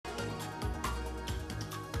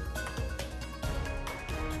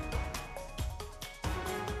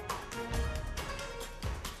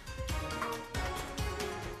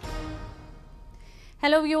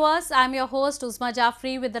Hello viewers, I'm your host Uzma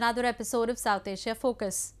Jaffrey with another episode of South Asia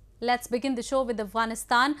Focus. Let's begin the show with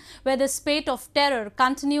Afghanistan, where the spate of terror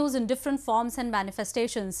continues in different forms and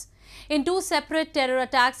manifestations. In two separate terror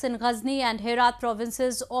attacks in Ghazni and Herat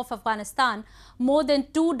provinces of Afghanistan, more than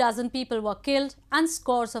 24 people were killed and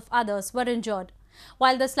scores of others were injured.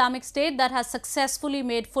 While the Islamic State that has successfully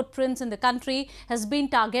made footprints in the country has been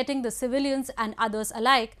targeting the civilians and others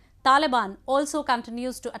alike, Taliban also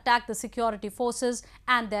continues to attack the security forces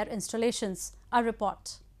and their installations. A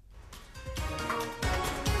report.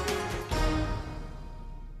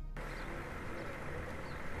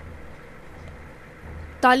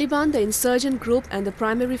 Taliban, the insurgent group and the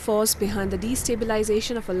primary force behind the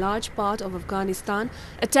destabilization of a large part of Afghanistan,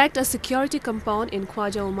 attacked a security compound in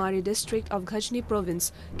Khwaja Umari district of Ghazni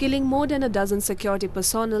province, killing more than a dozen security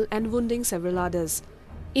personnel and wounding several others.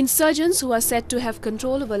 Insurgents who are said to have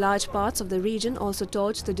control over large parts of the region also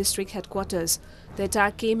torched the district headquarters. The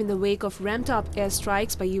attack came in the wake of ramped-up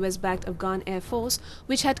airstrikes by US-backed Afghan Air Force,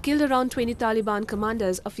 which had killed around 20 Taliban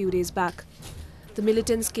commanders a few days back. The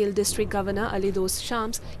militants killed District Governor Ali Dost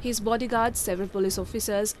Shams, his bodyguards, several police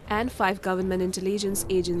officers and 5 government intelligence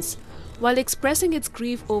agents. While expressing its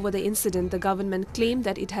grief over the incident, the government claimed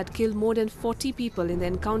that it had killed more than 40 people in the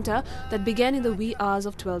encounter that began in the wee hours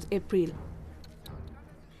of 12 April.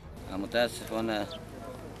 متاسفانه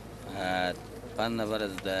 5 نفر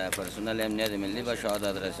از پرسنل امنیت ملی به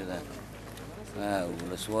شهادت رسیده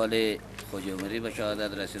ولسوالی خواجه‌عمری به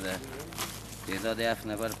شهادت رسیده تعداد 7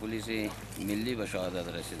 نفر پلیس ملی به شهادت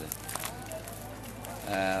رسیده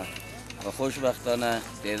و خوشبختانه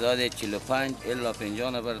تعداد 45 الی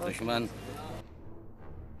 50 نفر دشمن.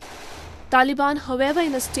 Taliban, however,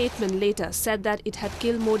 in a statement later said that it had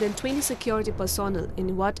killed more than 20 security personnel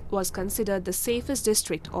in what was considered the safest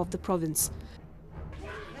district of the province.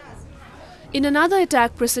 In another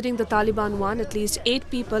attack preceding the Taliban one, at least 8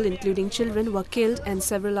 people, including children, were killed and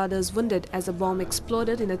several others wounded as a bomb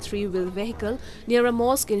exploded in a 3-wheel vehicle near a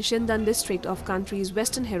mosque in Shindan district of country's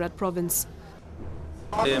western Herat province.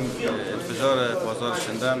 انفجار بازار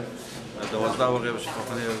شندن 12 واقعه به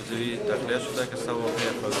شفاخانه روزی تخلیه شده که 3 واقعه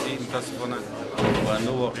فوتی متاسفانه و 9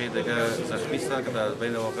 واقعه دیگه زخمی هستند که در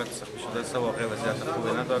بین واقعات زخمی شده 3 واقعه وضعیت خوبی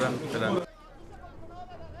ندارند.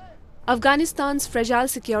 Afghanistan's fragile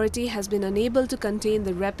security has been unable to contain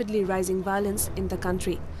the rapidly rising violence in the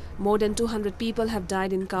country. More than 200 people have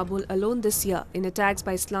died in Kabul alone this year in attacks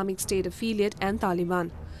by Islamic State affiliate and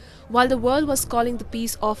Taliban. While the world was calling the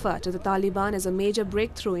peace offer to the Taliban as a major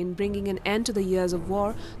breakthrough in bringing an end to the years of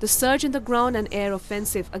war, the surge in the ground and air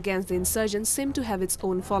offensive against the insurgents seemed to have its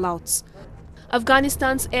own fallouts.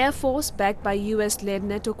 Afghanistan's Air Force, backed by US-led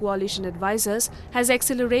NATO coalition advisors, has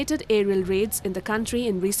accelerated aerial raids in the country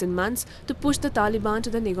in recent months to push the Taliban to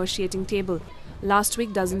the negotiating table. Last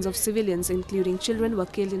week, dozens of civilians, including children,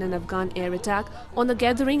 were killed in an Afghan air attack on a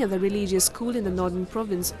gathering at the religious school in the northern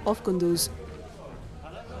province of Kunduz.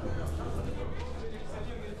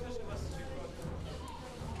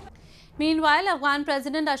 Meanwhile, Afghan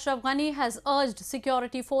President Ashraf Ghani has urged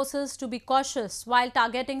security forces to be cautious while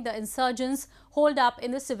targeting the insurgents holed up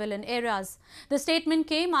in the civilian areas. The statement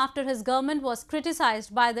came after his government was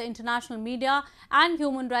criticized by the international media and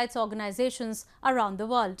human rights organizations around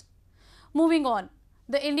the world. Moving on,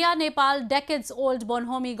 the India Nepal decades-old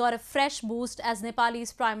bonhomie got a fresh boost as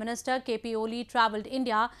Nepalese Prime Minister KP Oli travelled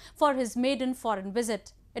India for his maiden foreign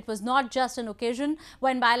visit. It was not just an occasion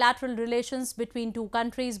when bilateral relations between two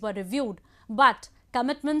countries were reviewed, but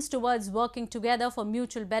commitments towards working together for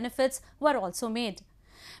mutual benefits were also made.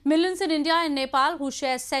 Millions in India and Nepal who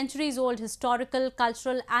share centuries-old historical,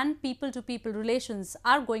 cultural and people-to-people relations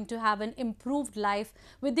are going to have an improved life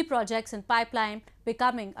with the projects in pipeline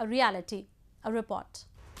becoming a reality. A report.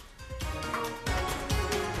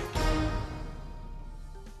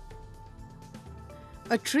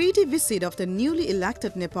 A treaty visit of the newly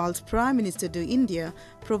elected Nepal's Prime Minister to India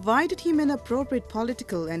provided him an appropriate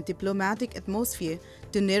political and diplomatic atmosphere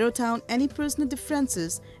to narrow down any personal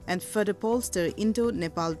differences and further bolster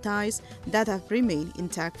Indo-Nepal ties that have remained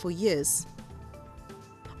intact for years.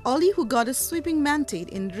 Oli, who got a sweeping mandate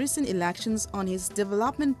in recent elections on his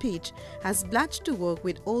development pitch, has pledged to work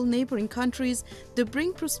with all neighboring countries to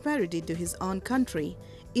bring prosperity to his own country.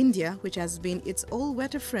 India, which has been its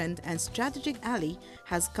all-weather friend and strategic ally,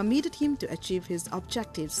 has committed him to achieve his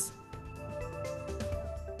objectives.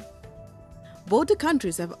 Both the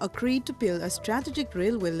countries have agreed to build a strategic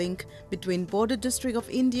railway link between border district of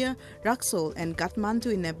India, Raxol and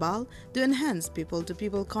Kathmandu in Nepal to enhance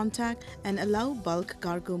people-to-people contact and allow bulk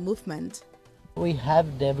cargo movement. We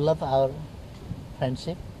have developed our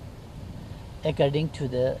friendship according to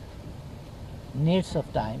the needs of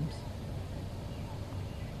times.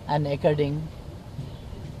 and according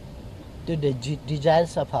to the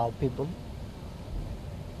desires of our people,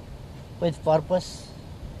 with purpose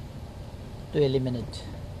to eliminate,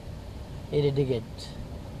 eradicate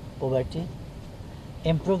poverty,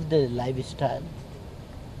 improve the lifestyle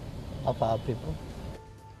of our people.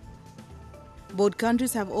 Both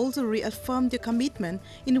countries have also reaffirmed their commitment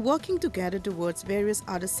in working together towards various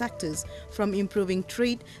other sectors, from improving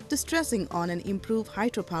trade to stressing on an improved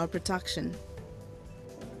hydropower production.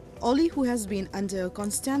 Oli, who has been under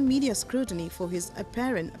constant media scrutiny for his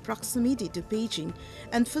apparent proximity to Beijing,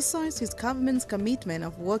 emphasized his government's commitment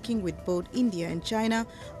of working with both India and China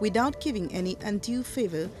without giving any undue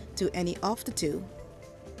favor to any of the two.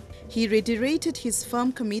 He reiterated his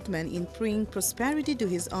firm commitment in bringing prosperity to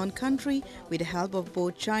his own country with the help of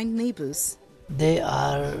both giant neighbors. They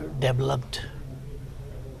are developed,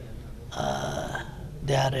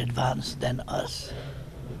 they are advanced than us,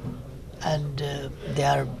 and they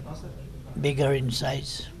are bigger in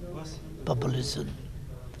size, population,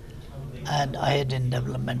 and ahead in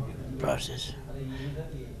development process.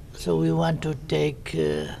 So we want to take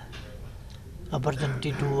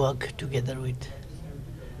opportunity to work together with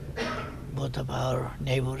both of our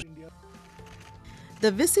neighbors.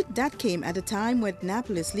 The visit that came at a time when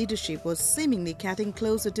Nepalese leadership was seemingly getting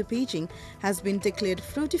closer to Beijing has been declared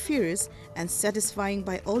fructiferous and satisfying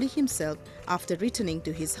by Oli himself after returning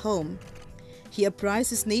to his home. He apprised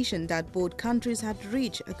his nation that both countries had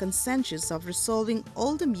reached a consensus of resolving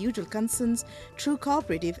all the mutual concerns through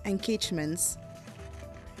cooperative engagements.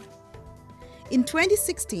 In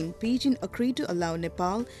 2016, Beijing agreed to allow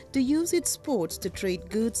Nepal to use its ports to trade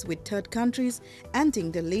goods with third countries, ending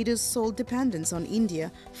the latter's sole dependence on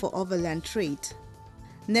India for overland trade.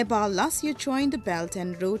 Nepal last year joined the Belt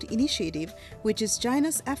and Road Initiative, which is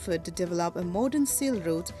China's effort to develop a modern sail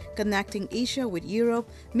route connecting Asia with Europe,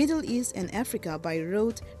 Middle East and Africa by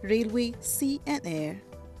road, railway, sea and air.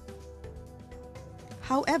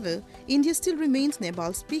 However, India still remains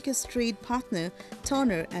Nepal's biggest trade partner,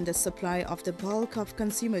 donor and a supplier of the bulk of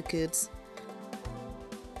consumer goods.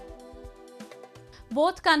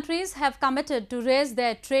 Both countries have committed to raise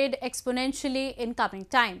their trade exponentially in coming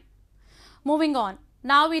time. Moving on,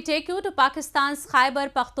 now we take you to Pakistan's Khyber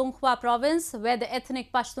Pakhtunkhwa province, where the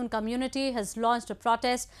ethnic Pashtun community has launched a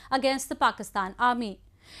protest against the Pakistan army.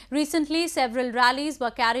 Recently, several rallies were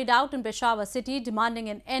carried out in Peshawar city demanding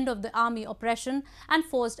an end of the army oppression and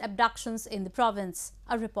forced abductions in the province.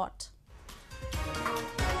 A report.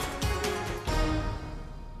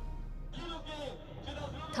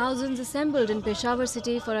 Thousands assembled in Peshawar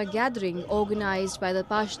city for a gathering organized by the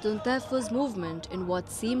Pashtun Tehfuz movement in what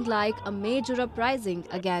seemed like a major uprising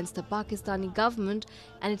against the Pakistani government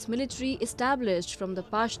and its military established from the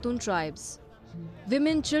Pashtun tribes.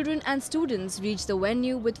 Women, children and students reached the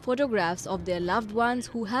venue with photographs of their loved ones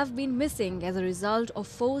who have been missing as a result of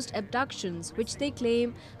forced abductions which they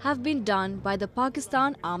claim have been done by the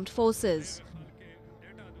Pakistan Armed Forces.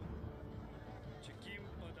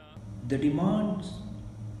 The demands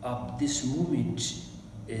of this movement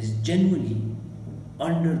is genuinely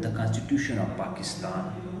under the Constitution of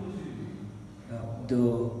Pakistan.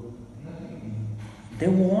 They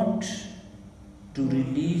want to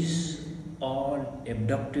release all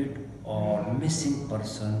abducted or missing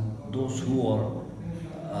person, those who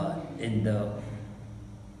are in the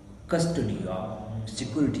custody of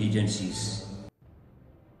security agencies.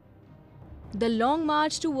 The long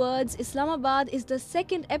march towards Islamabad is the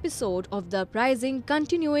second episode of the uprising,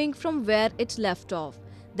 continuing from where it left off.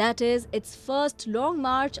 That is, its first long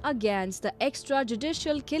march against the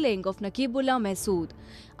extrajudicial killing of Naqibullah Masood,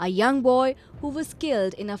 a young boy who was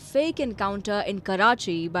killed in a fake encounter in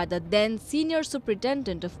Karachi by the then senior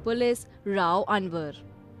superintendent of police, Rao Anwar.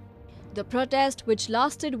 The protest, which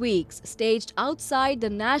lasted weeks, staged outside the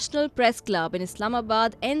National Press Club in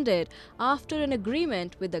Islamabad, ended after an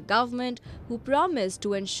agreement with the government who promised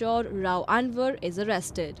to ensure Rao Anwar is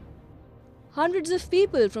arrested. Hundreds of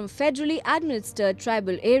people from federally administered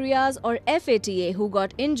tribal areas or FATA who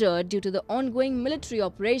got injured due to the ongoing military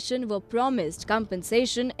operation were promised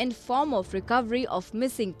compensation in form of recovery of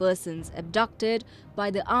missing persons abducted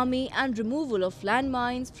by the army and removal of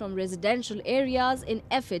landmines from residential areas in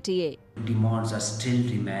FATA. Demands are still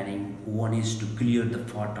remaining. One is to clear the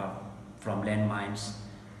FATA from landmines.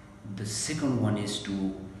 The second one is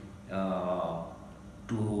to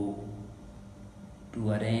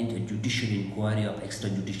arrange a judicial inquiry of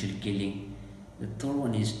extrajudicial killing. The third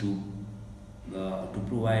one is to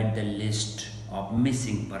provide the list of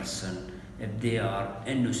missing persons. If they are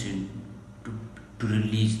innocent, to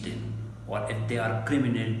release them, or if they are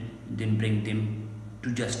criminal, then bring them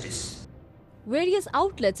to justice. Various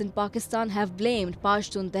outlets in Pakistan have blamed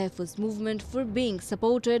Pashtun Tehfuz movement for being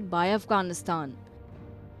supported by Afghanistan.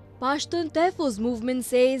 Pashtun Tehfuz movement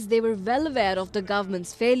says they were well aware of the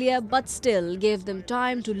government's failure but still gave them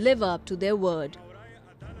time to live up to their word.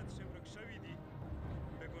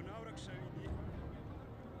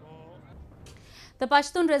 The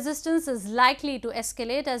Pashtun resistance is likely to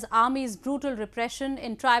escalate as army's brutal repression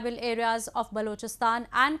in tribal areas of Balochistan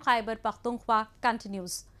and Khyber Pakhtunkhwa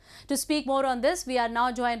continues. To speak more on this, we are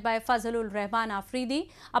now joined by Fazlur Rahman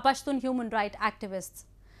Afridi, a Pashtun human rights activist.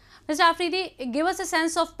 Mr. Afridi, give us a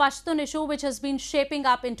sense of Pashtun issue which has been shaping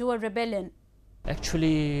up into a rebellion.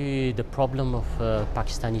 Actually, the problem of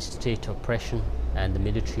Pakistani state oppression and the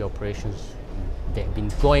military operations, they have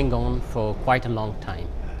been going on for quite a long time.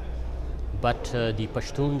 But the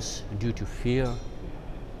Pashtuns, due to fear,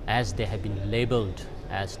 as they have been labeled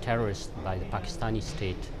as terrorists by the Pakistani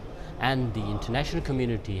state, and the international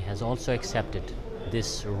community has also accepted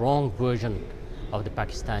this wrong version of the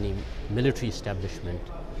Pakistani military establishment.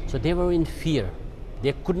 So they were in fear.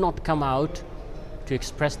 They could not come out to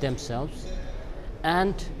express themselves.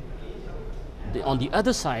 And on the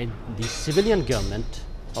other side, the civilian government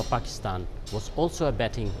of Pakistan was also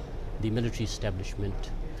abetting the military establishment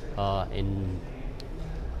in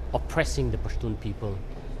oppressing the Pashtun people,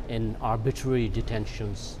 in arbitrary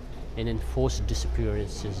detentions, in enforced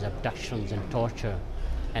disappearances, abductions and torture,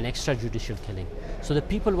 and extrajudicial killing. So the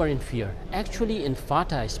people were in fear. Actually in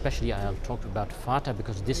FATA, especially I'll talk about FATA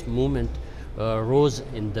because this movement rose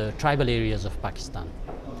in the tribal areas of Pakistan.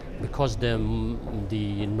 Because the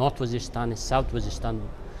North Waziristan and South Waziristan,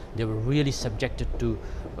 they were really subjected to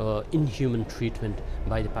inhuman treatment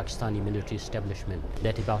by the Pakistani military establishment,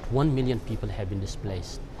 that about 1 million people have been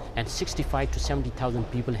displaced and 65 to 70,000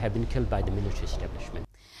 people have been killed by the military establishment.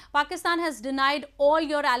 Pakistan has denied all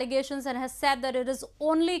your allegations and has said that it is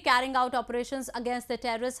only carrying out operations against the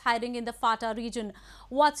terrorists hiding in the FATA region.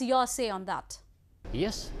 What's your say on that?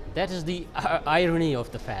 Yes, that is the irony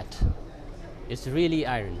of the fact. It's really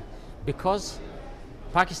irony because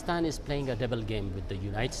Pakistan is playing a double game with the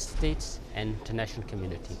United States and international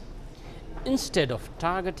community. Instead of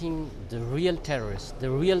targeting the real terrorists,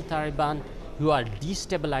 the real Taliban who are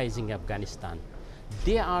destabilizing Afghanistan,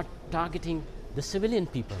 they are targeting the civilian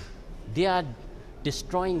people. They are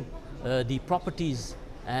destroying the properties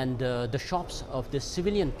and the shops of the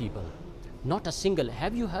civilian people. Not a single.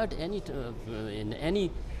 Have you heard any in any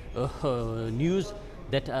news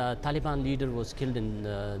that a Taliban leader was killed in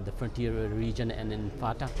the frontier region and in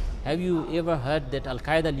FATA? Have you ever heard that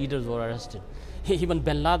Al-Qaeda leaders were arrested? Even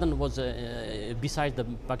bin Laden was, besides the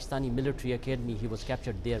Pakistani military academy, he was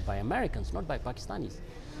captured there by Americans, not by Pakistanis.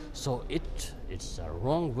 So it's a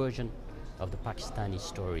wrong version of the Pakistani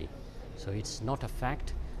story. So it's not a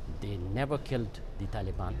fact. They never killed the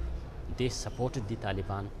Taliban. They supported the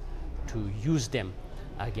Taliban to use them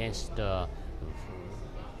against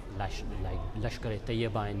like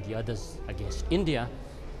Lashkar-e-Tayyiba and the others against India,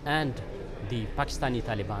 and the Pakistani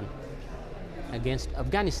Taliban against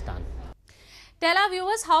Afghanistan. Tell our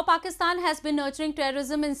viewers how Pakistan has been nurturing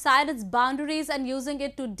terrorism inside its boundaries and using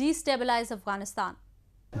it to destabilize Afghanistan.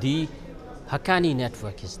 The Haqqani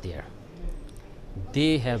network is there.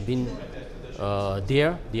 They have been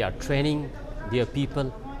there. They are training their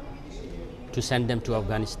people to send them to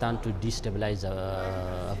Afghanistan to destabilize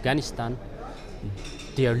Afghanistan.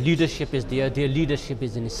 Their leadership is there. Their leadership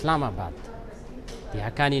is in Islamabad. The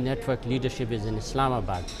Haqqani network leadership is in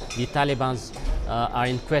Islamabad. The Talibans are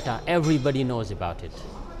in Quetta. Everybody knows about it.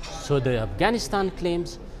 So the Afghanistan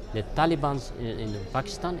claims that Talibans in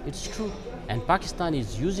Pakistan, it's true. And Pakistan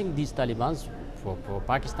is using these Talibans for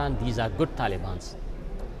Pakistan. These are good Talibans.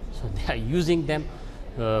 So they are using them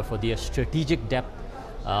for their strategic depth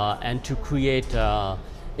and to create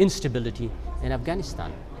instability in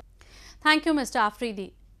Afghanistan. Thank you, Mr.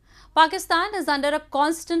 Afridi. Pakistan is under a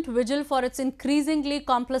constant vigil for its increasingly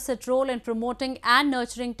complicit role in promoting and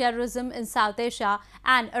nurturing terrorism in South Asia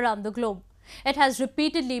and around the globe. It has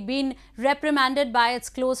repeatedly been reprimanded by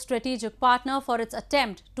its close strategic partner for its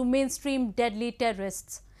attempt to mainstream deadly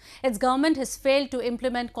terrorists. Its government has failed to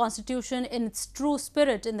implement constitution in its true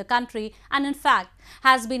spirit in the country and in fact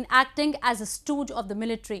has been acting as a stooge of the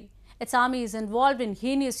military. Its army is involved in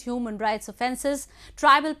heinous human rights offences.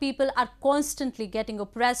 Tribal people are constantly getting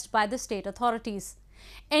oppressed by the state authorities.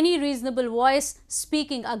 Any reasonable voice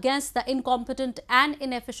speaking against the incompetent and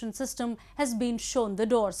inefficient system has been shown the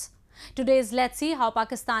doors. Today's Let's See how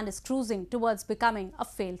Pakistan is cruising towards becoming a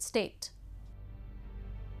failed state.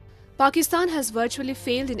 Pakistan has virtually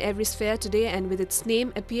failed in every sphere today, and with its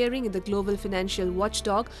name appearing in the global financial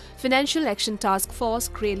watchdog, Financial Action Task Force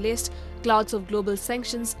grey list, clouds of global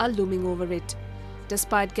sanctions are looming over it.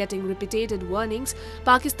 Despite getting repeated warnings,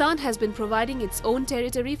 Pakistan has been providing its own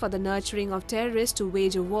territory for the nurturing of terrorists to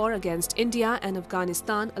wage a war against India and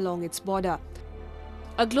Afghanistan along its border.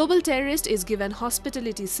 A global terrorist is given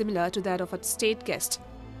hospitality similar to that of a state guest.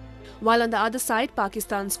 While on the other side,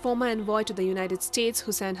 Pakistan's former envoy to the United States,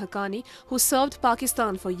 Hussain Haqqani, who served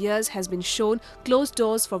Pakistan for years, has been shown closed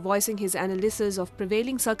doors for voicing his analysis of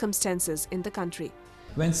prevailing circumstances in the country.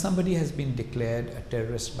 When somebody has been declared a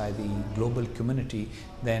terrorist by the global community,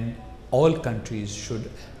 then all countries should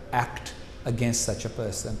act against such a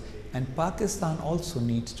person. And Pakistan also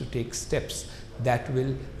needs to take steps that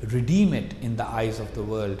will redeem it in the eyes of the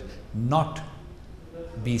world, not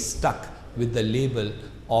be stuck with the label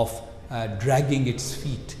of dragging its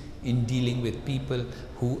feet in dealing with people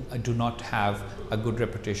who do not have a good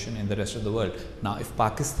reputation in the rest of the world. Now, if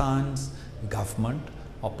Pakistan's government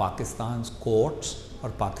or Pakistan's courts or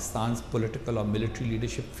Pakistan's political or military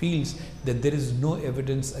leadership feels that there is no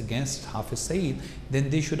evidence against Hafiz Saeed, then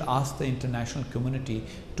they should ask the international community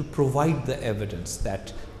to provide the evidence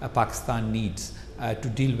that Pakistan needs to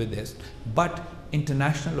deal with this. But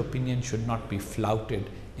international opinion should not be flouted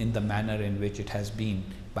in the manner in which it has been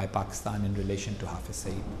by Pakistan in relation to Hafiz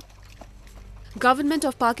Saeed. Government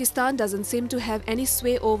of Pakistan doesn't seem to have any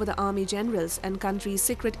sway over the army generals and country's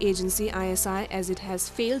secret agency ISI, as it has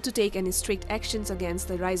failed to take any strict actions against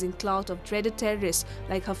the rising clout of dreaded terrorists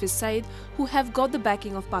like Hafiz Saeed, who have got the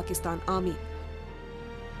backing of Pakistan army.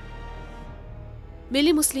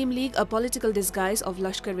 Milli Muslim League, a political disguise of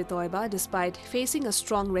Lashkar-e-Toiba, despite facing a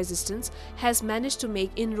strong resistance, has managed to make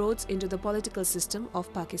inroads into the political system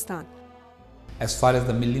of Pakistan. As far as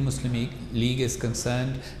the Milli Muslim League is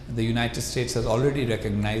concerned, the United States has already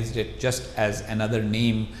recognized it just as another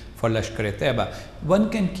name for Lashkar-e-Toiba. One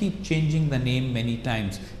can keep changing the name many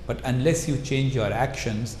times, but unless you change your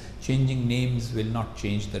actions, changing names will not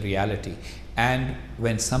change the reality. And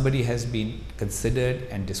when somebody has been considered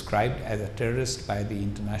and described as a terrorist by the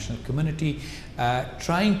international community,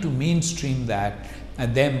 trying to mainstream that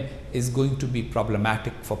them is going to be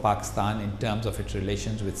problematic for Pakistan in terms of its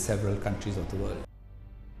relations with several countries of the world.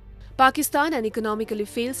 Pakistan, an economically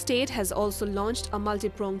failed state, has also launched a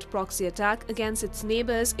multi-pronged proxy attack against its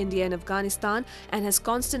neighbors India and Afghanistan, and has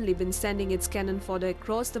constantly been sending its cannon fodder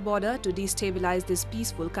across the border to destabilize these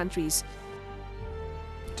peaceful countries.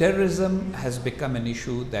 Terrorism has become an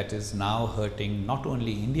issue that is now hurting not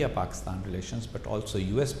only India-Pakistan relations, but also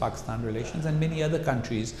US-Pakistan relations, and many other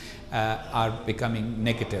countries are becoming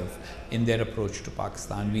negative in their approach to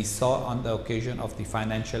Pakistan. We saw on the occasion of the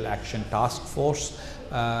Financial Action Task Force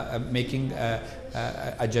making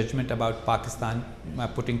a judgment about Pakistan,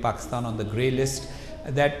 putting Pakistan on the grey list,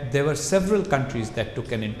 that there were several countries that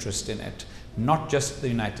took an interest in it, not just the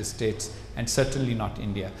United States and certainly not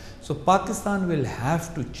India. So Pakistan will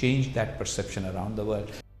have to change that perception around the world.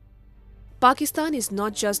 Pakistan is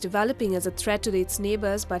not just developing as a threat to its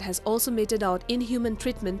neighbors, but has also meted out inhuman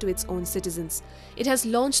treatment to its own citizens. It has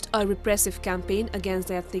launched a repressive campaign against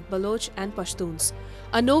the ethnic Baloch and Pashtuns.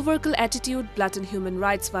 A no-vocal attitude, blatant human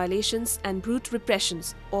rights violations and brute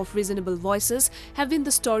repressions of reasonable voices have been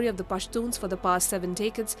the story of the Pashtuns for the past 7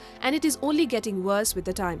 decades, and it is only getting worse with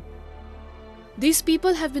the time. These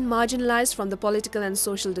people have been marginalized from the political and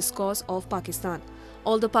social discourse of Pakistan.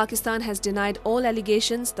 Although Pakistan has denied all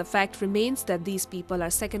allegations, the fact remains that these people are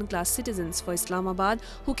second-class citizens for Islamabad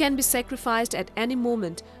who can be sacrificed at any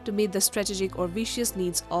moment to meet the strategic or vicious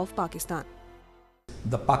needs of Pakistan.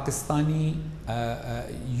 The Pakistani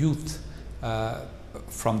youth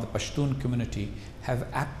from the Pashtun community have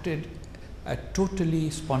acted totally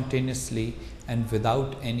spontaneously and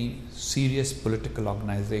without any serious political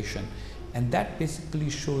organization. And that basically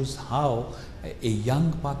shows how a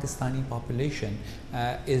young Pakistani population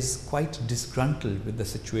is quite disgruntled with the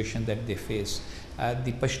situation that they face.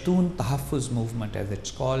 The Pashtun Tahaffuz movement, as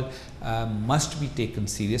it's called, must be taken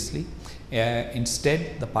seriously.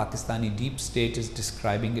 Instead, the Pakistani deep state is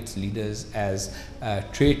describing its leaders as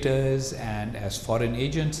traitors and as foreign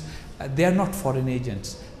agents. They are not foreign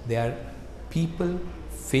agents. They are people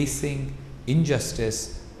facing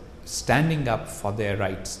injustice, standing up for their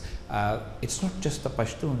rights. It's not just the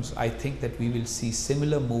Pashtuns. I think that we will see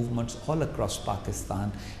similar movements all across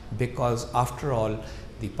Pakistan, because after all,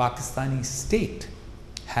 the Pakistani state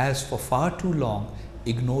has for far too long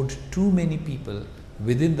ignored too many people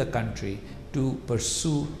within the country to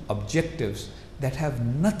pursue objectives that have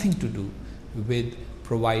nothing to do with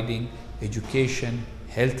providing education,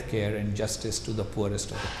 healthcare and justice to the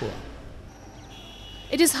poorest of the poor.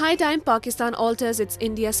 It is high time Pakistan alters its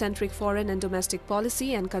India-centric foreign and domestic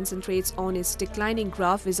policy and concentrates on its declining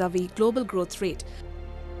graph vis-à-vis global growth rate.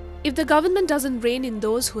 If the government doesn't rein in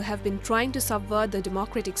those who have been trying to subvert the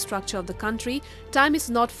democratic structure of the country, time is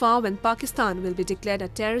not far when Pakistan will be declared a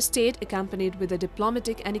terror state accompanied with a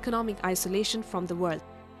diplomatic and economic isolation from the world.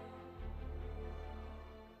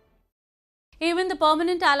 Even the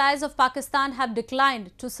permanent allies of Pakistan have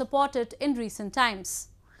declined to support it in recent times.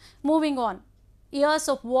 Moving on. Years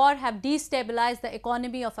of war have destabilized the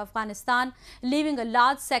economy of Afghanistan, leaving a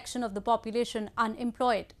large section of the population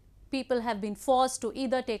unemployed. People have been forced to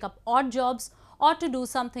either take up odd jobs or to do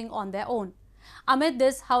something on their own. Amid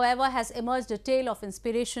this, however, has emerged a tale of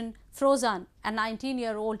inspiration. Frozan, a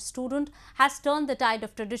 19-year-old student, has turned the tide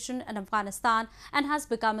of tradition in Afghanistan and has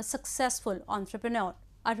become a successful entrepreneur.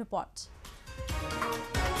 A report.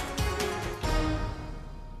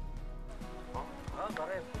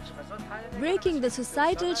 Breaking the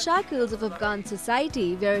societal shackles of Afghan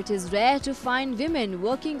society, where it is rare to find women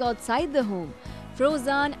working outside the home,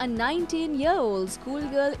 Frozan, a 19-year-old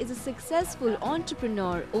schoolgirl, is a successful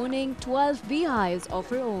entrepreneur owning 12 beehives of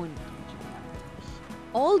her own.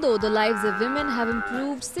 Although the lives of women have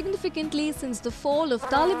improved significantly since the fall of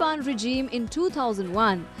Taliban regime in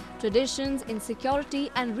 2001, traditions,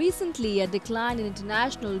 insecurity and recently a decline in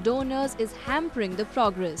international donors is hampering the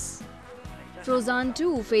progress. Frozan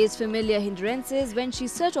too faced familiar hindrances when she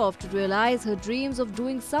set off to realize her dreams of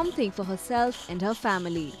doing something for herself and her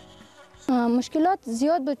family. مشکلات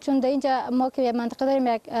زیاد بود چون در اینجا ما که منطقه داریم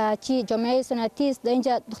یک چی جامعه سنتی است در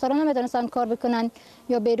اینجا دختران نمیتونستن کار بکنن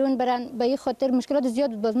یا بیرون برن به این خاطر مشکلات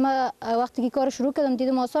زیاد بود. باز ما وقتی که کار شروع کردم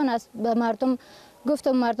دیدم آسان است به مردم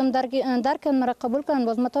گفتم مردم درکن مرا قبول کنن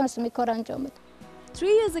باز ما تونستم این کار انجام بدم. 3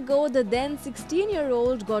 years ago, the then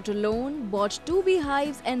 16-year-old got a loan, bought 2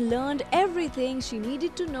 beehives and learned everything she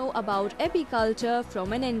needed to know about apiculture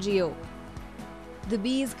from an NGO. The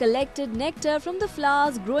bees collected nectar from the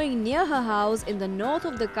flowers growing near her house in the north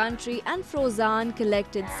of the country, and Frozan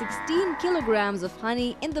collected 16 kilograms of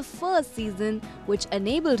honey in the first season, which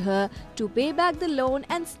enabled her to pay back the loan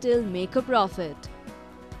and still make a profit.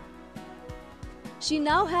 She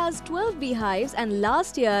now has 12 beehives and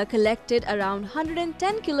last year collected around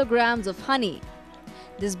 110 kilograms of honey.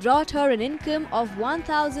 This brought her an income of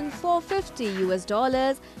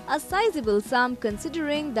 $1,450, a sizable sum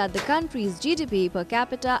considering that the country's GDP per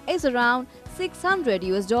capita is around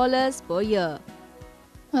 $600 per year.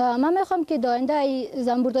 من میخوام که آینده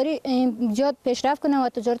زنبورداری زیاد پیشرفت کنم و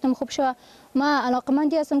تجارتم خوب شه. من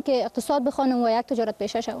علاقمندی هستم که اقتصاد بخوانم و یک تجارت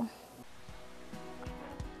پیشه شوم.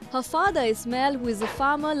 Her father Ismail, who is a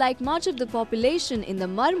farmer like much of the population in the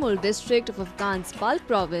Marmul district of Afghan's Balkh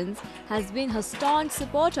province, has been her staunch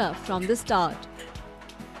supporter from the start.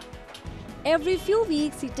 Every few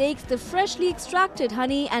weeks, he takes the freshly extracted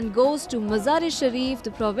honey and goes to Mazar-e-Sharif,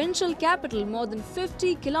 the provincial capital more than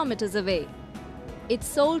 50 kilometers away. It's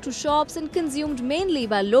sold to shops and consumed mainly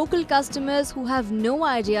by local customers who have no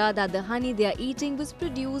idea that the honey they are eating was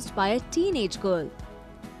produced by a teenage girl.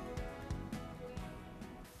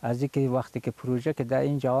 از اینکه وقتی که پروژه که در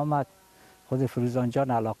اینجا آمد خود فروزان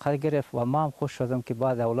جان علاقه گرفت و ما هم خوش شدم که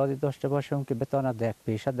باید اولادی داشته باشم که بتونه در یک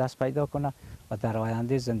پیشه دست پیدا کنه و در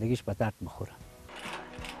آینده زندگیش به درد بخوره.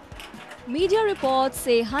 Media reports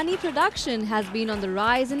say honey production has been on the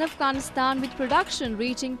rise in Afghanistan, with production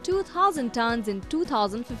reaching 2,000 tons in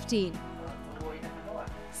 2015.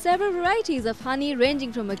 Several varieties of honey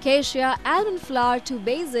ranging from acacia, almond flower to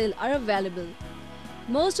basil are available.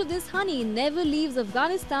 Most of this honey never leaves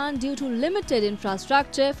Afghanistan due to limited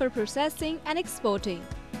infrastructure for processing and exporting.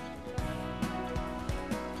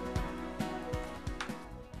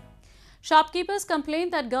 Shopkeepers complain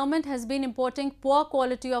that government has been importing poor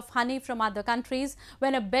quality of honey from other countries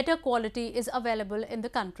when a better quality is available in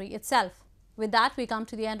the country itself. With that, we come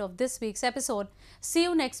to the end of this week's episode. See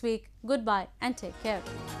you next week. Goodbye and take care.